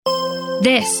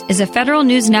This is a Federal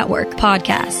News Network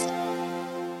podcast.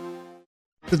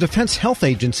 The Defense Health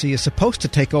Agency is supposed to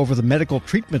take over the medical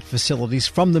treatment facilities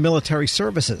from the military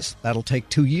services. That'll take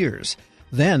 2 years.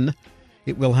 Then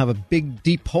it will have a big,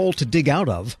 deep hole to dig out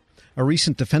of. A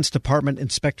recent Defense Department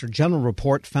Inspector General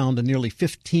report found a nearly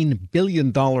 $15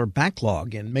 billion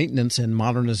backlog in maintenance and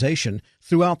modernization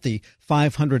throughout the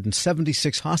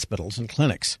 576 hospitals and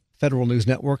clinics. Federal News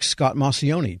Network's Scott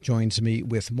Maucione joins me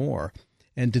with more.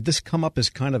 And did this come up as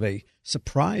kind of a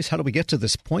surprise? How do we get to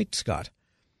this point, Scott?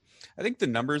 I think the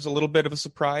number is a little bit of a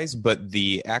surprise, but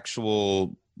the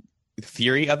actual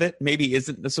theory of it maybe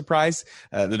isn't a surprise.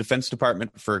 The Defense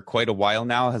Department for quite a while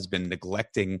now has been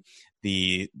neglecting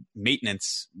the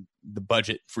maintenance, the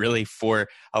budget really for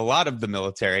a lot of the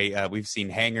military. We've seen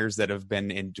hangars that have been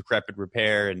in decrepit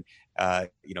repair and,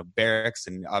 barracks.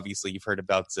 And obviously you've heard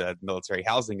about military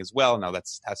housing as well. Now that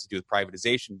has to do with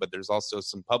privatization, but there's also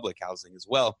some public housing as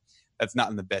well that's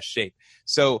not in the best shape.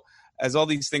 So as all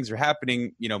these things are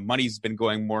happening, money's been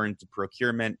going more into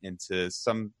procurement, into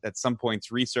at some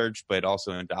points research, but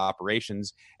also into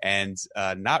operations and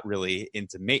not really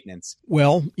into maintenance.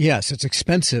 Well, yes, it's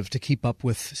expensive to keep up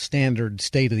with standard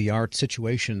state-of-the-art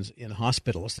situations in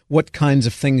hospitals. What kinds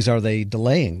of things are they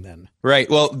delaying then? Right.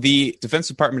 Well, the Defense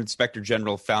Department Inspector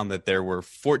General found that there were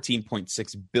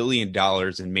 $14.6 billion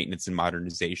in maintenance and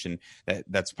modernization.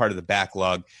 That's part of the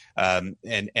backlog.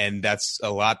 And that's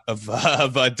a lot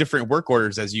of different work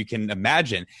orders, as you can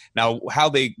imagine. Now, how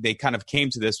they kind of came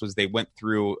to this was they went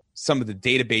through some of the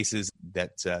databases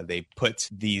that they put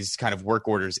these kind of work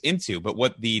orders into. But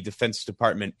what the Defense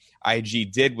Department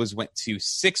IG did was went to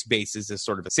 6 bases as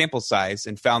sort of a sample size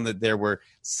and found that there were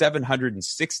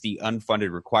 760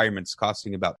 unfunded requirements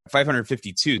costing about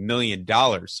 $552 million.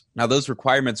 Now, those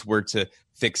requirements were to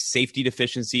fix safety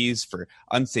deficiencies, for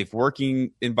unsafe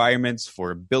working environments,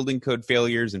 for building code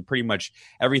failures, and pretty much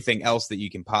everything else that you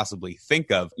can possibly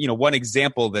think of. One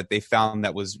example that they found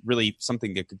that was really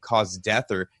something that could cause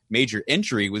death or major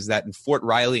injury was that in Fort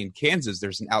Riley in Kansas,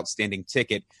 there's an outstanding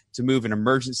ticket to move an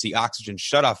emergency oxygen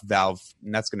shutoff valve,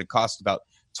 and that's going to cost about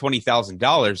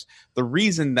 $20,000. The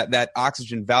reason that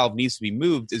oxygen valve needs to be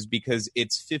moved is because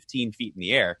it's 15 feet in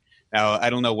the air. Now, I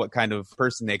don't know what kind of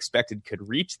person they expected could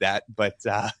reach that, but,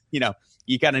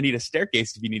 you kind of need a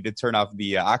staircase if you need to turn off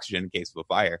the oxygen in case of a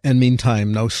fire. And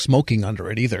meantime, no smoking under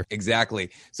it either. Exactly.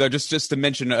 So just to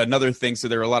mention another thing, so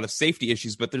there are a lot of safety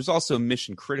issues, but there's also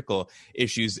mission critical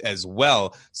issues as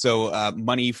well. So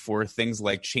money for things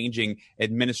like changing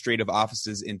administrative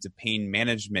offices into pain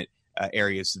management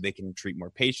areas so they can treat more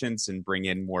patients and bring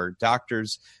in more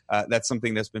doctors. That's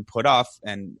something that's been put off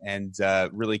and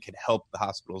really could help the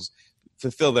hospitals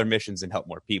fulfill their missions and help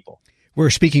more people. We're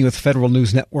speaking with Federal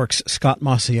News Network's Scott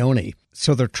Maucione.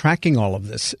 So they're tracking all of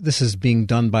this. This is being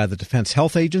done by the Defense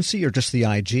Health Agency or just the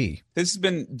IG? This has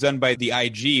been done by the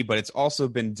IG, but it's also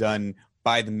been done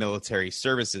by the military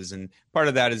services. And part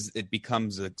of that is it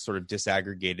becomes a sort of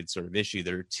disaggregated sort of issue.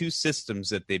 There are 2 systems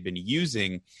that they've been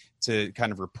using to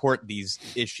kind of report these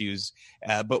issues.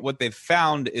 But what they've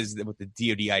found is that what the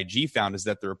DoD IG found is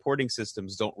that the reporting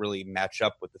systems don't really match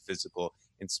up with the physical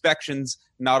inspections.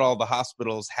 Not all the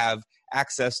hospitals have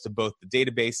access to both the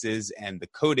databases, and the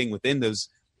coding within those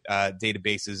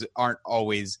databases aren't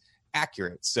always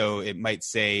accurate. So it might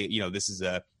say, this is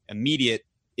a immediate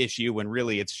issue when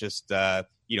really it's just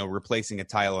replacing a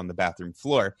tile on the bathroom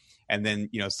floor. And then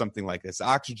something like this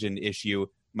oxygen issue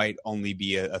might only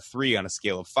be a 3 on a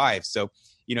scale of 5. So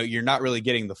you're not really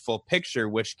getting the full picture,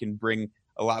 which can bring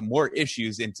a lot more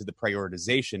issues into the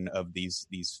prioritization of these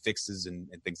fixes and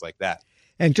things like that.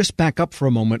 And just back up for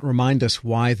a moment, remind us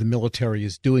why the military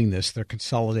is doing this. They're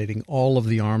consolidating all of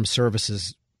the armed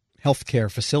services healthcare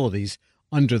facilities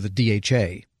under the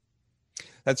DHA.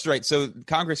 That's right. So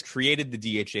Congress created the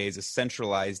DHA as a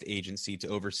centralized agency to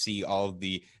oversee all of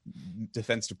the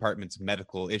Defense Department's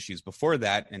medical issues. Before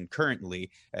that, and currently,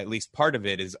 at least part of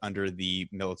it is under the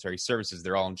military services.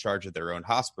 They're all in charge of their own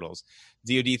hospitals.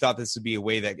 DoD thought this would be a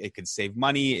way that it could save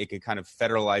money. It could kind of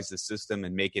federalize the system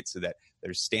and make it so that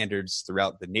there's standards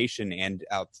throughout the nation and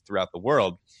out throughout the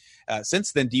world.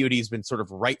 Since then, DoD has been sort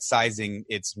of right-sizing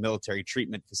its military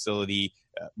treatment facility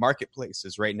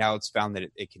marketplaces. Right now, it's found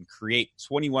that it can create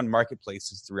 21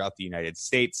 marketplaces throughout the United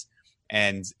States,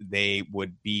 and they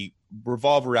would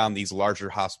revolve around these larger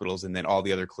hospitals, and then all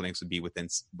the other clinics would be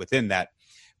within that.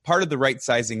 Part of the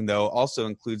right-sizing, though, also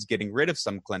includes getting rid of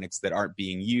some clinics that aren't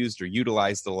being used or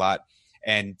utilized a lot,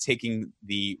 and taking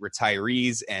the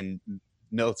retirees and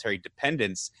military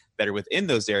dependents that are within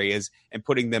those areas and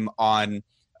putting them on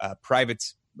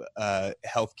private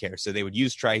health care. So they would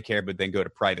use TRICARE, but then go to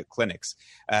private clinics.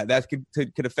 That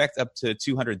could affect up to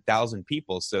 200,000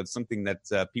 people. So it's something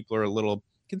that people are a little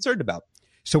concerned about.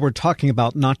 So we're talking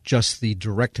about not just the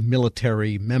direct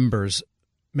military members'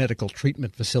 medical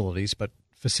treatment facilities, but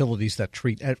facilities that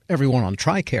treat everyone on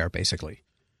TRICARE, basically.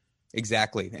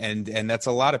 Exactly. And that's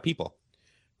a lot of people.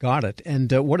 Got it.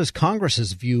 And what is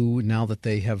Congress's view now that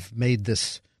they have made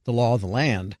this the law of the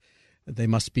land? They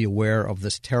must be aware of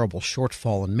this terrible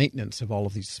shortfall in maintenance of all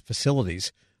of these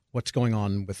facilities. What's going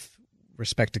on with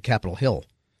respect to Capitol Hill?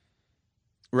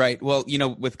 Right. Well,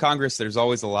 with Congress, there's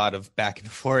always a lot of back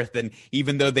and forth. And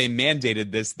even though they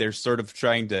mandated this, they're sort of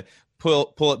trying to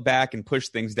pull it back and push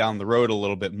things down the road a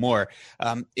little bit more.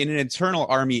 In an internal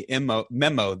Army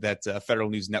memo that Federal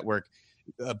News Network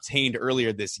obtained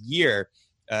earlier this year,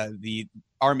 the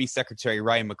Army Secretary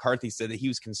Ryan McCarthy said that he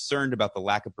was concerned about the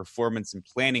lack of performance and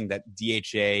planning that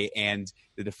DHA and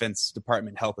the Defense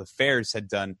Department Health Affairs had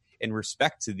done in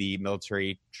respect to the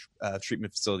military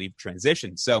treatment facility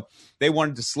transition. So they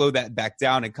wanted to slow that back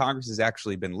down, and Congress has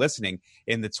actually been listening.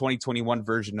 In the 2021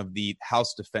 version of the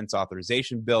House Defense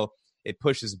Authorization Bill, it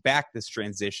pushes back this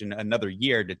transition another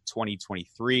year to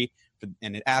 2023,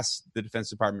 and it asks the Defense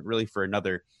Department really for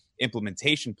another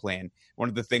implementation plan. One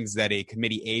of the things that a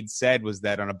committee aide said was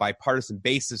that on a bipartisan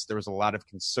basis, there was a lot of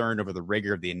concern over the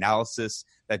rigor of the analysis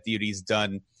that DoD's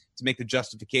done to make the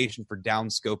justification for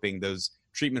downscoping those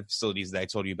treatment facilities that I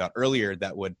told you about earlier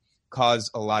that would cause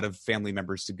a lot of family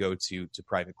members to go to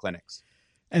private clinics.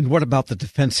 And what about the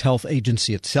Defense Health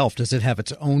Agency itself? Does it have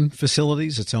its own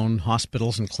facilities, its own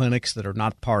hospitals and clinics that are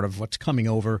not part of what's coming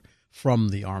over from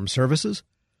the armed services?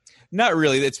 Not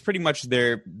really. It's pretty much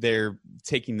they're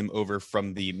taking them over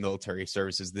from the military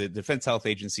services. The Defense Health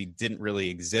Agency didn't really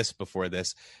exist before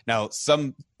this. Now,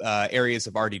 some areas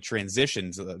have already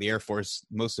transitioned. The Air Force,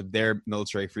 most of their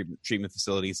military treatment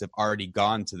facilities have already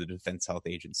gone to the Defense Health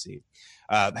Agency.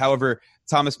 However,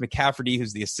 Thomas McCafferty,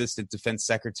 who's the Assistant Defense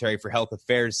Secretary for Health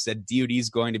Affairs, said DoD is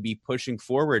going to be pushing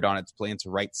forward on its plan to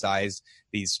right-size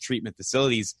these treatment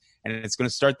facilities, and it's going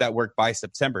to start that work by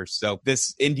September. So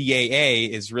this NDAA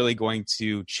is really going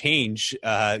to change,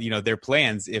 their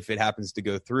plans if it happens to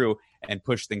go through and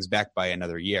push things back by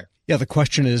another year. Yeah, the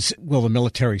question is, will the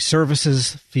military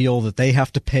services feel that they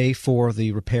have to pay for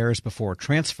the repairs before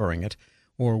transferring it,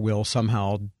 or will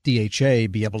somehow DHA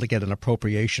be able to get an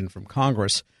appropriation from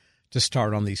Congress to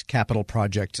start on these capital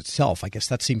projects itself? I guess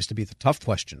that seems to be the tough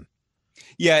question.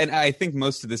 Yeah, and I think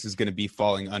most of this is going to be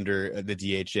falling under the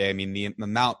DHA. I mean, the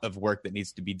amount of work that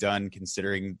needs to be done,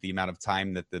 considering the amount of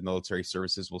time that the military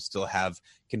services will still have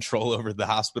control over the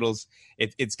hospitals,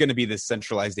 it's going to be this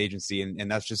centralized agency,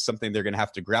 and that's just something they're going to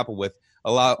have to grapple with,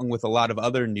 along with a lot of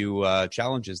other new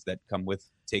challenges that come with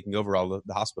taking over all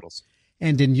the hospitals.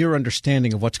 And in your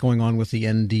understanding of what's going on with the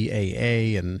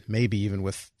NDAA and maybe even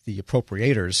with the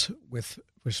appropriators with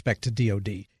respect to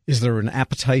DOD, is there an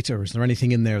appetite or is there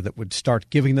anything in there that would start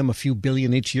giving them a few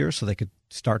billion each year so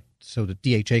the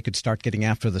DHA could start getting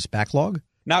after this backlog?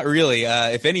 Not really.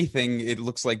 If anything, it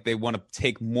looks like they want to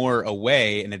take more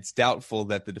away, and it's doubtful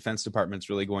that the Defense Department's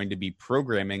really going to be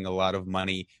programming a lot of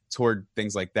money toward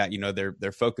things like that.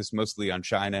 They're focused mostly on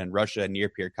China and Russia and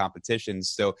near-peer competitions,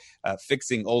 so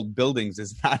fixing old buildings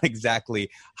is not exactly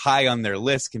high on their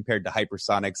list compared to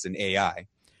hypersonics and AI.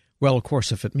 Well, of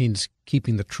course, if it means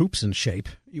keeping the troops in shape,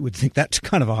 you would think that's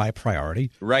kind of a high priority.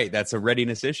 Right. That's a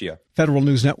readiness issue. Federal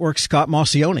News Network, Scott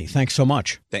Maucione, thanks so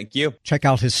much. Thank you. Check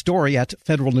out his story at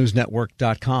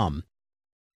federalnewsnetwork.com.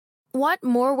 Want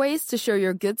more ways to show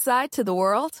your good side to the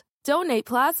world? Donate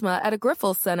plasma at a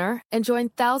Grifols Center and join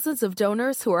thousands of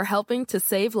donors who are helping to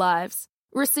save lives.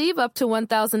 Receive up to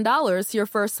 $1,000 your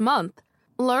first month.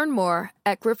 Learn more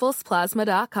at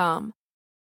grifolsplasma.com.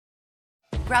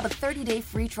 Grab a 30-day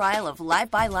free trial of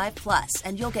Live by Live Plus,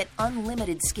 and you'll get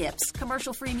unlimited skips,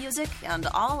 commercial-free music, and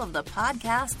all of the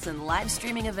podcasts and live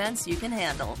streaming events you can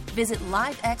handle. Visit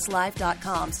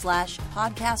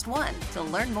livexlive.com/podcast1 to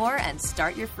learn more and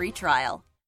start your free trial.